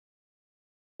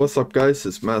What's up guys,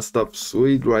 it's Messed Up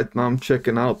Swede. Right now I'm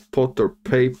checking out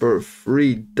Payper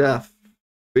Free Daff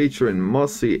featuring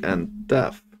Mozzy and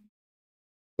Daff.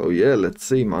 So yeah, let's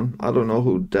see man. I don't know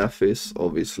who Daff is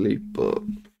obviously, but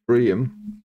free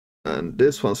him. And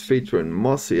this one's featuring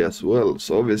Mozzy as well.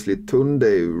 So obviously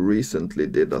Tunde recently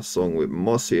did a song with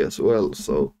Mozzy as well.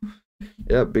 So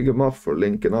yeah, big him up for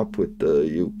linking up with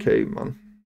the UK man.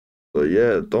 So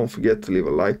yeah, don't forget to leave a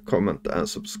like, comment and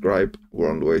subscribe. We're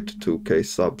on the way to 2K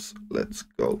subs. Let's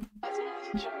go.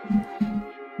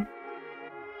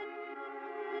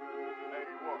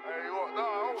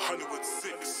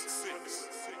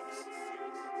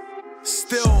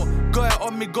 Still, got it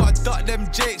on me, gotta duck them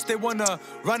jakes. They wanna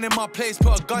run in my place,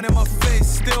 put a gun in my face.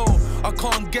 Still, I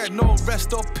can't get no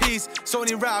rest or peace. It's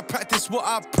only right I practice what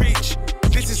I preach.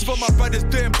 This is for my brothers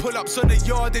doing pull-ups on the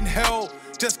yard in hell.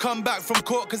 Just come back from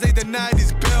court cause they denied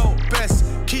his bail. Best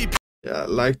keep. Yeah, I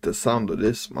like the sound of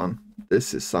this man.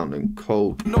 This is sounding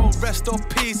cold. No rest or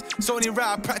peace. It's only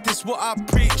right I practice what I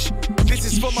preach.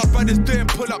 This is for my brothers doing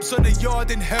pull-ups on the yard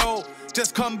in hell.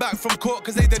 Just come back from court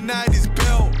cause they denied his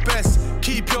bail. Best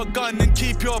keep your gun and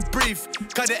keep your brief.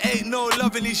 Cause there ain't no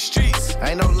love in these streets.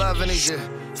 Ain't no love in these shit.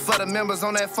 For the members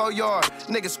on that 4-yard.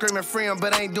 Niggas screaming free him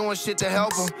but ain't doing shit to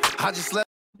help him. I just let.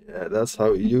 Yeah, that's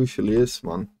how it usually is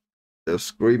man. They're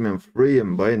screaming free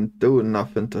him but ain't doing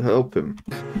nothing to help him.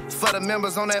 For the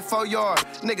members on that 4-yard.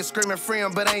 Niggas screaming free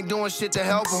him but ain't doing shit to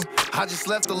help him. I just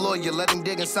left the lawyer, let him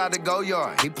dig inside the go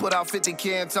yard. He put out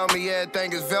 50K and told me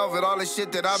everything is velvet. All the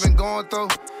shit that I've been going through.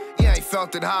 You ain't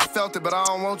felt it how I felt it, but I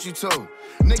don't want you to.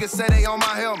 Niggas say they on my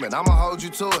helmet, I'ma hold you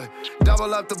to it.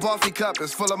 Double up the Buffy cup,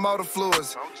 it's full of motor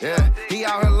fluids. Yeah, he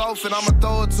out here loafing, I'ma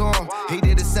throw it to him. He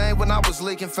did the same when I was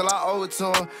leaking, feel I owe it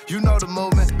to him. You know the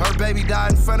movement, her baby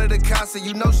died in front of the concert,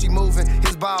 you know she moving.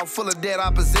 His ball full of dead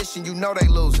opposition, you know they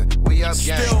losing. We up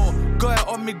gang. Still, got it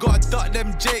on me, gotta duck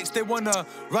them jakes. They wanna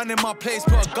run in my place,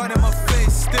 put a gun in my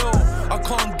face. Still, I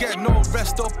can't get no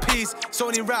rest or peace. It's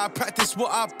only right I practice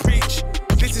what I preach.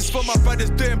 This is for my brothers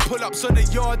doing pull-ups on the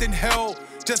yard in hell.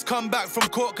 Just come back from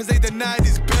court cause they denied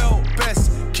his bail.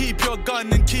 Best keep your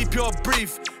gun and keep your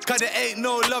brief. Cause there ain't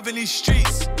no love in these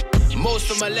streets. Most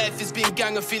of my life has been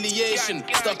gang affiliation.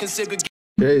 Stuck in segregation.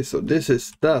 Okay, so this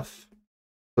is Daff.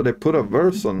 So they put a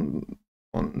verse on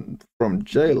from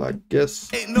jail, I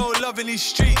guess. Ain't no love in these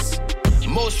streets.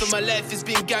 Most of my life has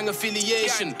been gang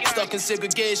affiliation. Stuck in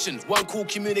segregation, one cool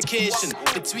communication.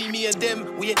 Between me and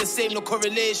them, we ain't the same, no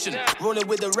correlation. Rolling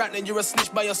with a rat and you're a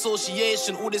snitch by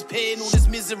association. All this pain, all this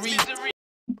misery.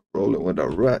 Rolling with a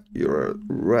rat, you're a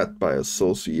rat by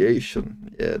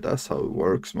association. Yeah, that's how it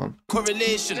works, man.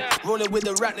 Correlation, rolling with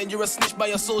a rat and you're a snitch by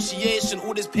association.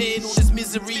 All this pain, all this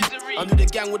misery. Under the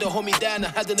gang with a homie Dan, I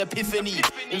had an epiphany.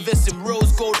 Invest in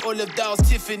rose gold, olive dials,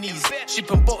 Tiffany's.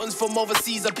 Shipping buttons from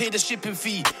overseas, I pay the shipping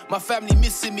fee. My family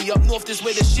missing me, up north this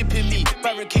way they're shipping me.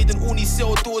 Barricading all these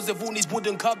cell doors of all these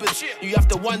wooden cupboards. You have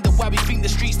to wonder why we think the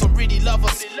streets don't really love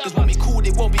us. Cause when we call,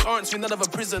 they won't be answering none of our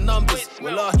prison numbers.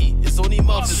 Wallahi, it's only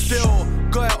mothers. Still,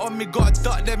 got it on me, gotta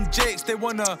duck them jakes. They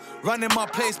wanna run in my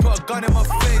place, put a gun in my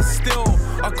face. Still,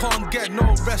 I can't get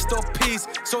no rest or peace.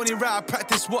 It's only right I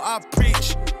practice what I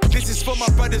preach. This is for my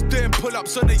brothers doing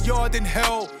pull-ups on the yard in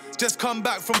hell. Just come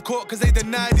back from court cause they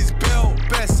denied his bail.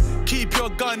 Best keep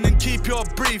your gun and keep your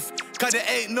brief. Cause there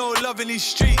ain't no love in these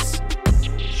streets.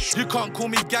 You can't call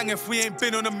me gang if we ain't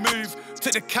been on the move.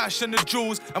 Took the cash and the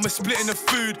jewels and we're splitting the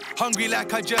food. Hungry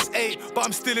like I just ate, but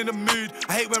I'm still in the mood.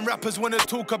 I hate when rappers wanna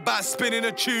talk about spinning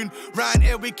a tune. Round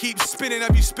here we keep spinning,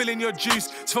 have you spilling your juice?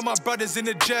 It's for my brothers in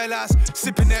the jailhouse,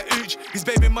 sipping their ooch. His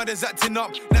baby mother's acting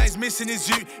up, now he's missing his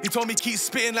ute. He told me keep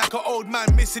spitting like an old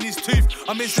man missing his tooth.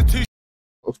 I'm institution.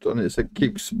 Often he said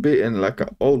keep spitting like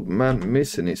an old man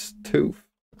missing his tooth.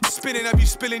 Spinning, have you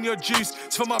spilling your juice?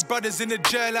 It's for my brothers in the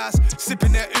jailhouse,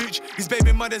 sipping their ooch. His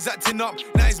baby mother's acting up,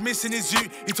 now he's missing his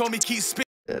ute. He told me keep spitting.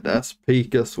 Yeah, that's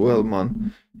peak as well,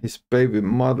 man. His baby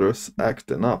mother's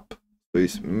acting up, so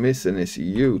he's missing his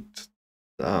youth.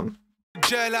 Damn.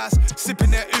 Jailhouse,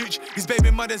 sipping their ooch. His baby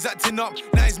mother's acting up,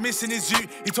 now he's missing his youth.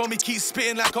 He told me keep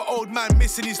spitting like an old man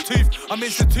missing his tooth. I'm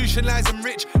institutionalized and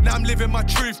rich, now I'm living my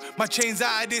truth. My chains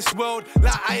out of this world,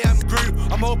 like I am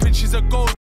Groot. I'm hoping she's a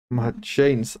gold. My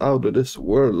chains out of this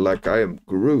world like I am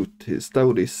Groot. Is that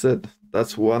what he said?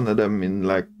 That's one of them in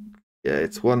like, yeah,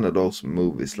 it's one of those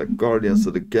movies like Guardians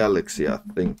of the Galaxy, I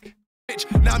think.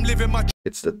 Now I'm living my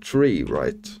it's the tree,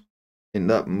 right? In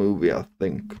that movie, I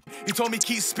think. He told me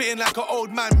keep spitting like an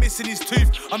old man missing his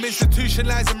tooth. I'm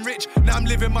institutionalized and rich, now I'm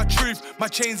living my truth. My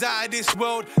chains out of this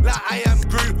world, like I am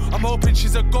Groot. I'm hoping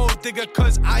she's a gold digger,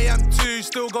 cause I am too.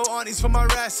 Still go aunties for my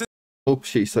rest. Hope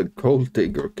she's a gold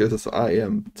digger, cause I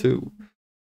am too.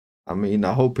 I mean,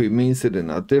 I hope he means it in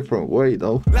a different way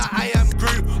though. Like I am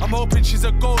Groot, I'm hoping she's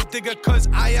a gold digger cause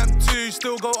I am too.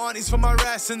 Still got aunties for my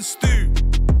rice and stew.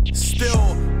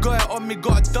 Still, got it on me,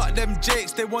 gotta duck them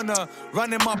jakes. They wanna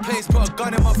run in my place, put a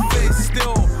gun in my face.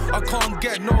 Still, I can't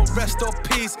get no rest or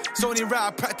peace. It's only right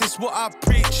I practice what I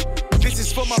preach. This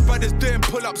is for my brothers doing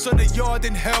pull-ups on the yard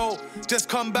in hell. Just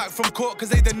come back from court cause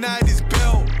they denied his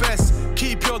bail. Best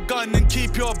keep your gun and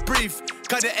keep your brief,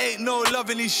 cause there ain't no love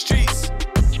in these streets.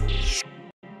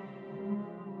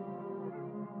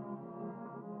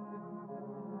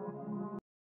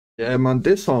 Yeah, man,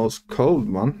 this song was cold,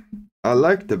 man. I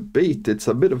like the beat. It's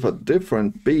a bit of a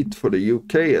different beat for the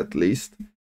UK at least.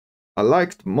 I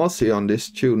liked Mozzy on this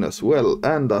tune as well,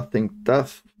 and I think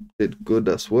Daff did good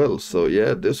as well. So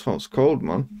yeah, this one's cold,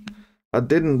 man. I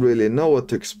didn't really know what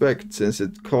to expect since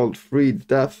it's called Free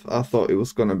Daff. I thought it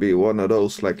was gonna be one of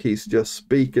those like he's just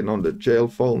speaking on the jail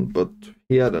phone, but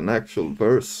he had an actual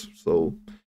verse. So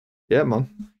yeah, man.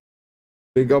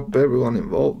 Big up everyone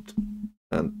involved.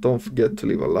 And don't forget to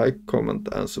leave a like, comment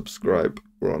and subscribe.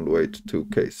 We're on the way to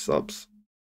 2K subs.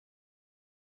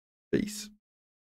 Peace.